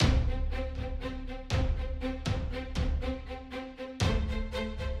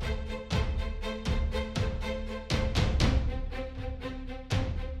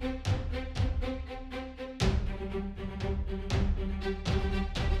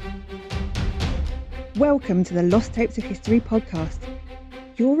Welcome to the Lost Tapes of History podcast.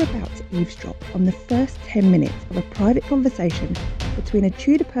 You're about to eavesdrop on the first 10 minutes of a private conversation between a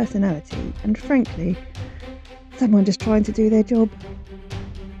Tudor personality and, frankly, someone just trying to do their job.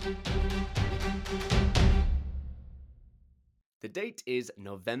 The date is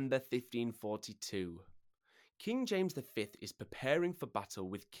November 1542. King James V is preparing for battle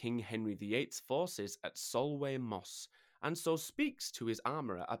with King Henry VIII's forces at Solway Moss, and so speaks to his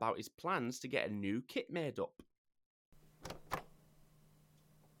armourer about his plans to get a new kit made up.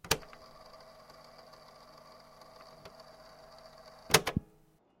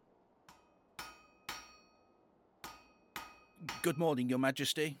 Good morning, Your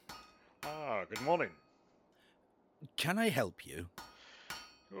Majesty. Good morning. Can I help you?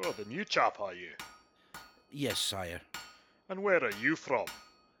 Oh, the new chap, are you? Yes, sire. And where are you from?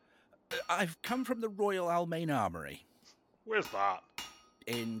 I've come from the Royal Almain Armoury. Where's that?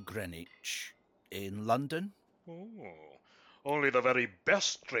 In Greenwich. In London? Oh, only the very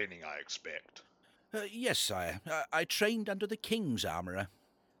best training, I expect. Yes, sire. I trained under the King's armourer.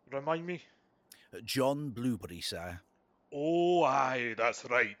 Remind me? John Blueberry, sire. Oh, aye, that's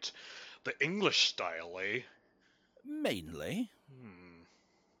right. The English style, eh? Mainly.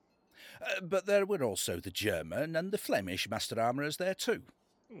 But there were also the German and the Flemish master armourers there too.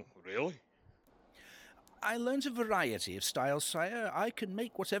 Oh, really? I learned a variety of styles, sire. I can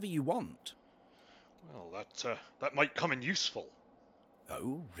make whatever you want. Well, that might come in useful.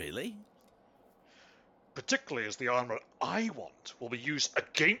 Oh, really? Particularly as the armour I want will be used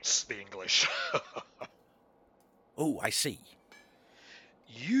against the English. Oh, I see.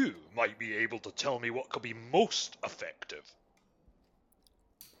 You might be able to tell me what could be most effective.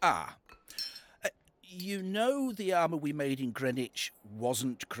 You know the armour we made in Greenwich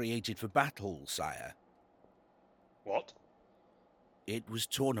wasn't created for battle, sire. What? It was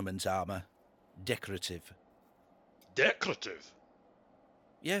tournament armour. Decorative. Decorative?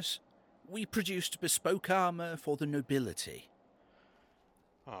 Yes, we produced bespoke armour for the nobility.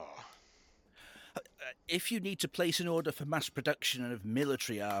 Ah. If you need to place an order for mass production of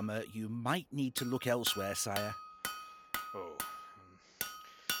military armour, you might need to look elsewhere, sire. Oh.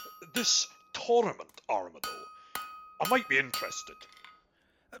 This tournament armour, though, I might be interested.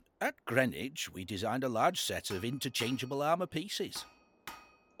 At Greenwich, we designed a large set of interchangeable armour pieces.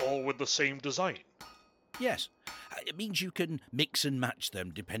 All with the same design? Yes, it means you can mix and match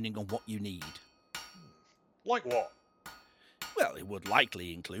them depending on what you need. Like what? Well, it would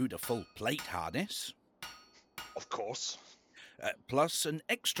likely include a full plate harness. Of course. Plus an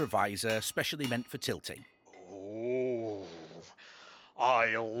extra visor specially meant for tilting. Oh,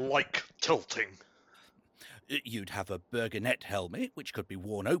 I like tilting. You'd have a burgonet helmet, which could be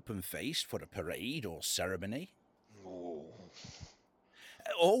worn open-faced for a parade or ceremony. Oh.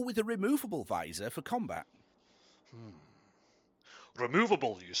 Or with a removable visor for combat.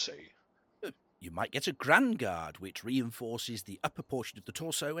 Removable, you say? You might get a grand guard, which reinforces the upper portion of the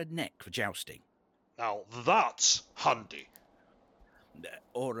torso and neck for jousting. Now that's handy.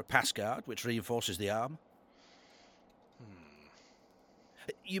 Or a pass guard, which reinforces the arm.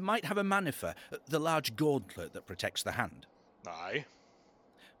 You might have a manifer, the large gauntlet that protects the hand. Aye.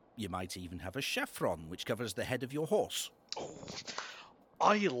 You might even have a chevron, which covers the head of your horse. Oh,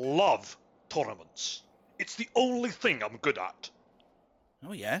 I love tournaments. It's the only thing I'm good at.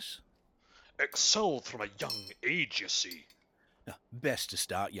 Oh, yes? Excelled from a young age, you see. Best to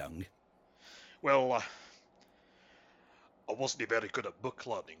start young. Well, I wasn't very good at book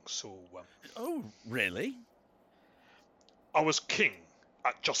learning, so... Oh, really? I was king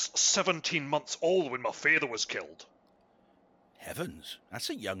at just 17 months old when my father was killed. Heavens,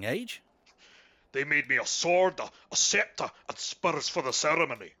 that's a young age. They made me a sword, a sceptre, and spurs for the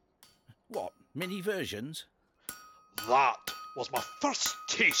ceremony. What, mini versions? That was my first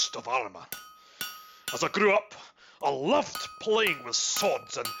taste of armour. As I grew up, I loved playing with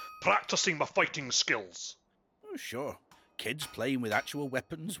swords and practising my fighting skills. Oh, sure. Kids playing with actual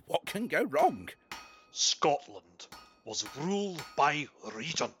weapons, what can go wrong? Scotland was ruled by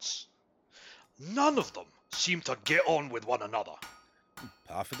regents. None of them seemed to get on with one another.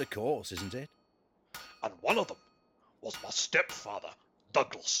 Par for the course, isn't it? And one of them was my stepfather,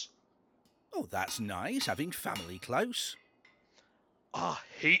 Douglas. Oh, that's nice, having family close. I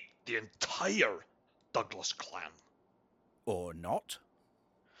hate the entire Douglas clan. Or not.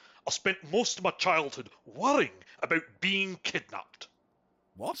 I spent most of my childhood worrying about being kidnapped.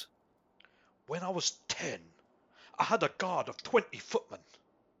 What? When I was 10, I had a guard of 20 footmen.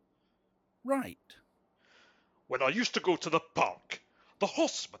 Right. When I used to go to the park, the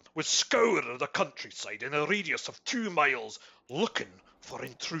horsemen would scour the countryside in a radius of 2 miles looking for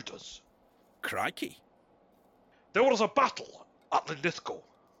intruders. Crikey, There was a battle at Linlithgow.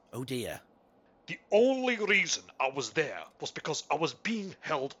 Oh dear. The only reason I was there was because I was being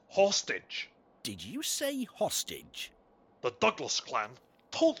held hostage. Did you say hostage? The Douglas clan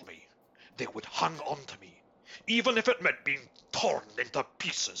told me they would hang on to me, even if it meant being torn into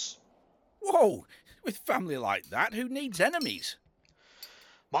pieces. Whoa! With family like that, who needs enemies?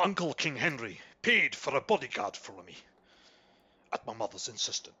 My uncle King Henry paid for a bodyguard for me, at my mother's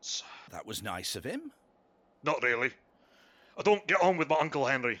insistence. That was nice of him. Not really. I don't get on with my Uncle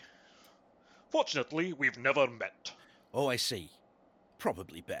Henry. Fortunately, we've never met. Oh, I see.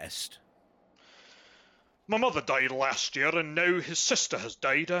 Probably best. My mother died last year, and now his sister has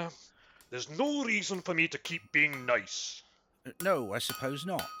died. There's no reason for me to keep being nice. No, I suppose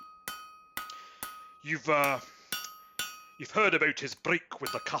not. You've heard about his break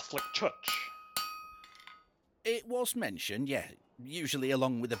with the Catholic Church. It was mentioned, yeah, usually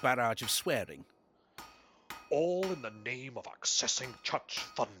along with a barrage of swearing. All in the name of accessing church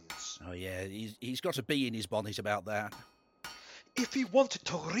funds. Oh yeah, he's got a bee in his bonnet about that. If he wanted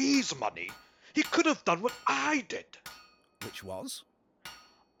to raise money, he could have done what I did. Which was?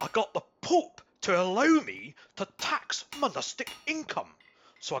 I got the Pope to allow me to tax monastic income,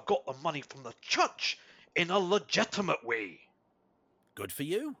 so I got the money from the church in a legitimate way. Good for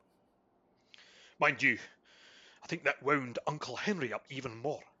you. Mind you, I think that wound Uncle Henry up even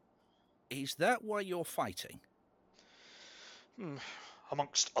more. Is that why you're fighting?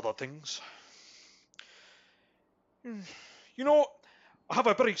 Amongst other things. You know, I have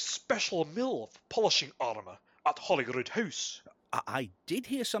a very special mill of polishing armour at Holyrood House. I did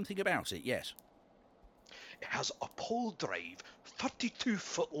hear something about it, yes. It has a pole drive 32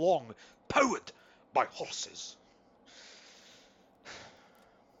 foot long, powered by horses.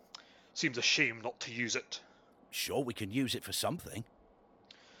 Seems a shame not to use it. Sure, we can use it for something.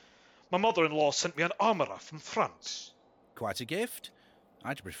 My mother-in-law sent me an armourer from France. Quite a gift.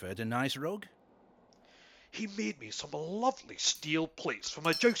 I'd preferred a nice rug. He made me some lovely steel plates for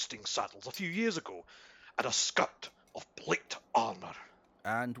my jousting saddles a few years ago, and a skirt of plate armour.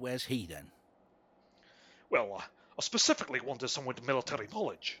 And where's he then? Well, I specifically wanted someone with military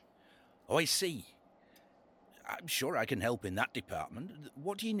knowledge. Oh, I see. I'm sure I can help in that department.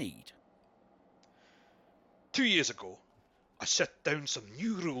 What do you need? 2 years ago, I set down some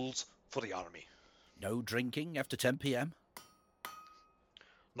new rules for the army. No drinking after 10 p.m?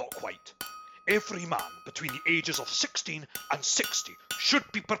 Not quite. Every man between the ages of 16 and 60 should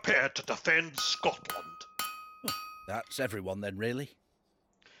be prepared to defend Scotland. That's everyone then, really?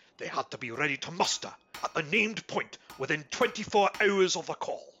 They had to be ready to muster at the named point within 24 hours of the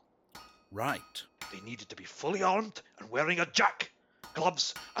call. Right. They needed to be fully armed and wearing a jack,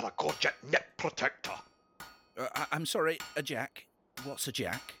 gloves and a gorget neck protector. I'm sorry, a jack? What's a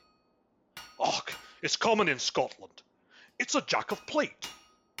jack? Och, it's common in Scotland. It's a jack of plate.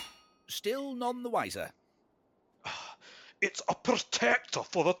 Still none the wiser. It's a protector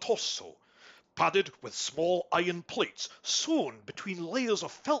for the torso, padded with small iron plates sewn between layers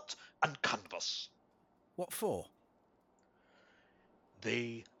of felt and canvas. What for?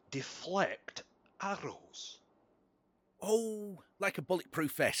 They deflect arrows. Oh, like a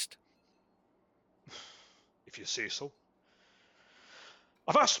bulletproof vest. If you say so.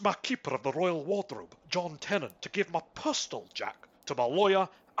 I've asked my keeper of the Royal Wardrobe, John Tennant, to give my personal jack to my lawyer,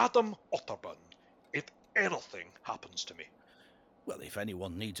 Adam Otterburn, if anything happens to me. Well, if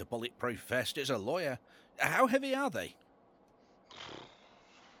anyone needs a bulletproof vest, it's a lawyer. How heavy are they?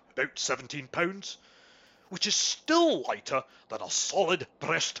 About 17 pounds, which is still lighter than a solid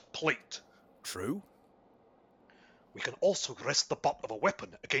breastplate. True. We can also rest the butt of a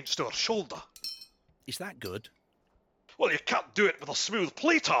weapon against our shoulder. Is that good? Well, you can't do it with a smooth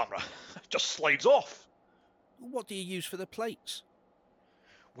plate armour. It just slides off. What do you use for the plates?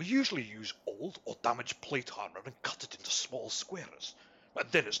 We usually use old or damaged plate armour and cut it into small squares, and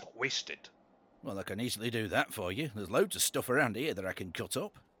then it's not wasted. Well, I can easily do that for you. There's loads of stuff around here that I can cut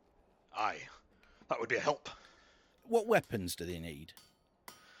up. Aye, that would be a help. What weapons do they need?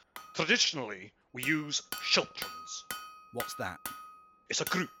 Traditionally, we use schiltrons. What's that? It's a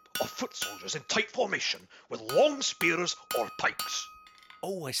group of foot soldiers in tight formation with long spears or pikes.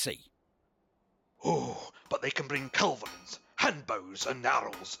 Oh, I see. Oh, but they can bring culverins, handbows and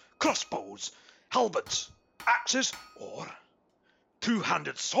arrows, crossbows, halberds, axes, or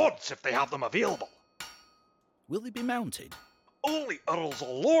two-handed swords if they have them available. Will they be mounted? Only earls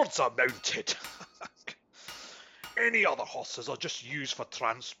or lords are mounted. Any other horses are just used for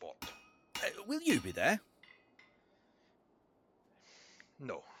transport. Will you be there?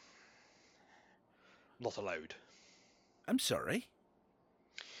 No. Not allowed. I'm sorry.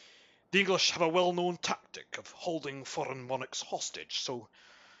 The English have a well-known tactic of holding foreign monarchs hostage, so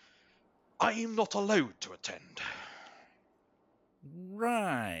I'm not allowed to attend.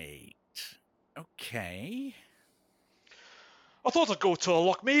 Right. Okay. I thought I'd go to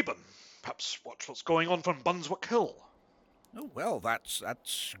Lochmaben, perhaps watch what's going on from Bunswick Hill. Oh, well,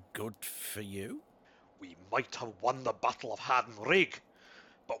 that's good for you. We might have won the Battle of Haddon Rig,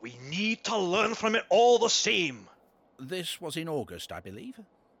 but we need to learn from it all the same. This was in August, I believe.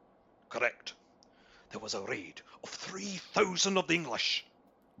 Correct. There was a raid of 3,000 of the English.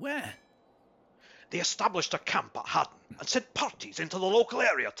 Where? They established a camp at Haddon and sent parties into the local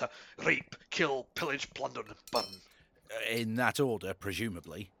area to rape, kill, pillage, plunder and burn. In that order,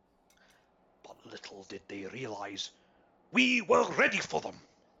 presumably. But little did they realise we were ready for them.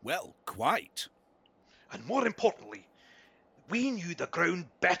 Well, quite. And more importantly, we knew the ground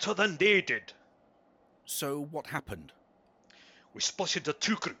better than they did. So what happened? We split into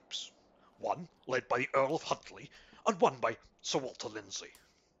two groups, one led by the Earl of Huntly and one by Sir Walter Lindsay.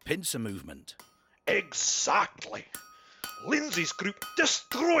 Pincer movement. Exactly. Lindsay's group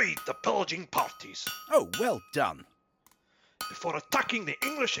destroyed the pillaging parties Oh, well done. before attacking the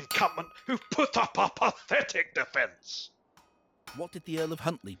English encampment, who put up a pathetic defence. What did the Earl of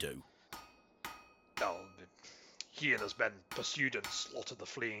Huntly do? Now, he and his men pursued and slaughtered the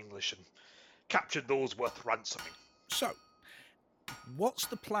fleeing English and captured those worth ransoming. So, what's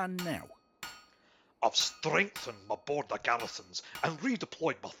the plan now? I've strengthened my border garrisons and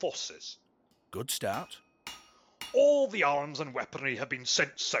redeployed my forces. Good start. All the arms and weaponry have been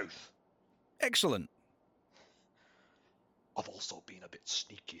sent south. Excellent. I've also been a bit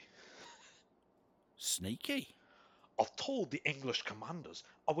sneaky. Sneaky. I've told the English commanders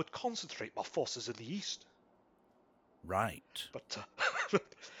I would concentrate my forces in the east. Right. But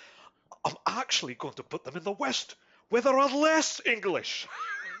I'm actually going to put them in the west, where there are less English.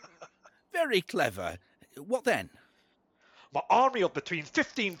 Very clever. What then? My army of between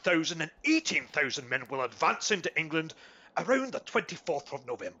 15,000 and 18,000 men will advance into England around the 24th of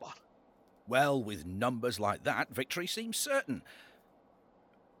November. Well, with numbers like that, victory seems certain.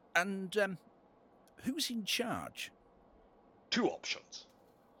 And, who's in charge? Two options: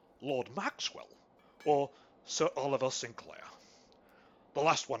 Lord Maxwell or Sir Oliver Sinclair. The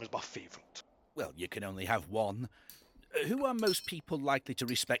last one is my favourite. Well, you can only have one. Who are most people likely to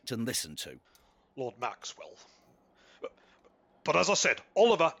respect and listen to? Lord Maxwell. But as I said,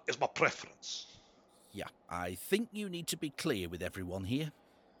 Oliver is my preference. Yeah, I think you need to be clear with everyone here.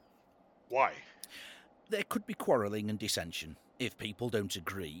 Why? There could be quarrelling and dissension. If people don't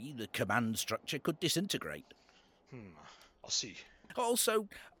agree, the command structure could disintegrate. I see. Also,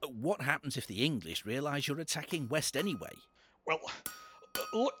 what happens if the English realise you're attacking West anyway? Well,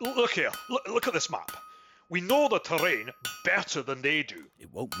 look here. Look at this map. We know the terrain better than they do.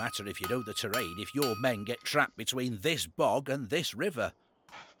 It won't matter if you know the terrain if your men get trapped between this bog and this river.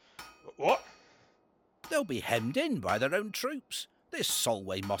 What? They'll be hemmed in by their own troops. This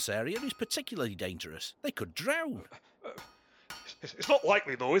Solway Moss area is particularly dangerous. They could drown. It's not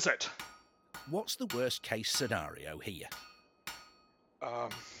likely though, is it? What's the worst case scenario here?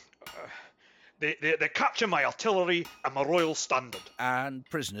 They capture my artillery and my royal standard. And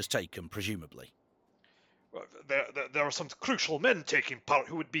prisoners taken, presumably. There are some crucial men taking part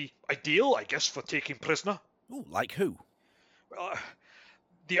who would be ideal, I guess, for taking prisoner. Ooh, like who?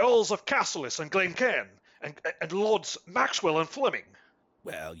 The Earls of Cassilis and Glencairn, and Lords Maxwell and Fleming.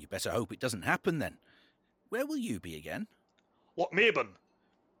 Well, you better hope it doesn't happen then. Where will you be again? Lochmaben.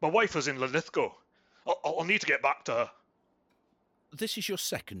 My wife is in Linlithgow. I'll need to get back to her. This is your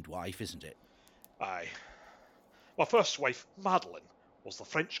second wife, isn't it? Aye. My first wife, Madeline, was the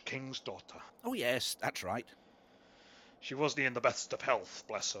French king's daughter. Oh yes, that's right. She wasn't in the best of health,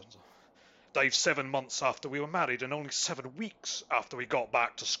 bless her. Died 7 months after we were married and only 7 weeks after we got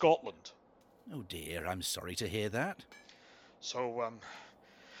back to Scotland. Oh dear, I'm sorry to hear that. So,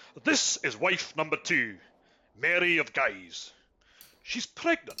 this is wife number 2, Mary of Guise. She's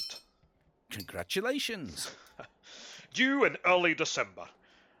pregnant. Congratulations. Due in early December.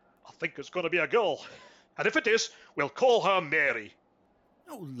 I think it's going to be a girl. And if it is, we'll call her Mary.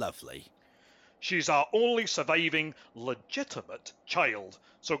 Oh, lovely. She's our only surviving legitimate child,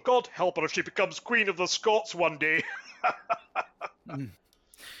 so God help her if she becomes Queen of the Scots one day.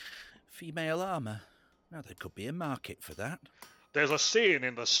 Female armour. Now, there could be a market for that. There's a saying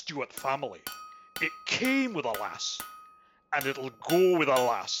in the Stuart family. It came with a lass, and it'll go with a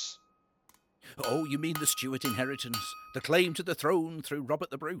lass. Oh, you mean the Stuart inheritance? The claim to the throne through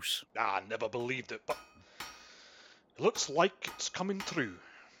Robert the Bruce? I never believed it, but it looks like it's coming true.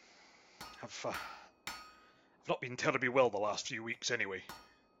 I've not been terribly well the last few weeks anyway.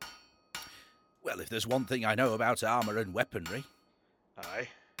 Well, if there's one thing I know about armour and weaponry, Aye.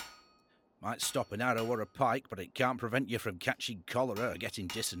 might stop an arrow or a pike, but it can't prevent you from catching cholera or getting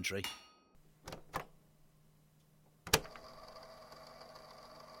dysentery.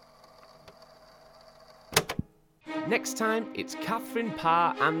 Next time, it's Catherine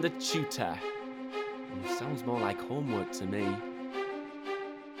Parr and the Tutor. Sounds more like homework to me.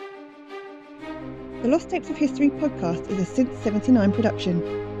 The Lost Tapes of History podcast is a Since 79 production.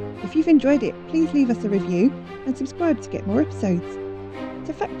 If you've enjoyed it, please leave us a review and subscribe to get more episodes.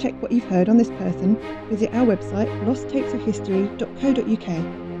 To fact check what you've heard on this person, visit our website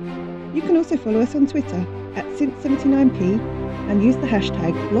losttapesofhistory.co.uk. You can also follow us on Twitter @Since79p and use the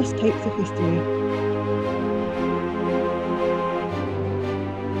hashtag LostTapesOfHistory.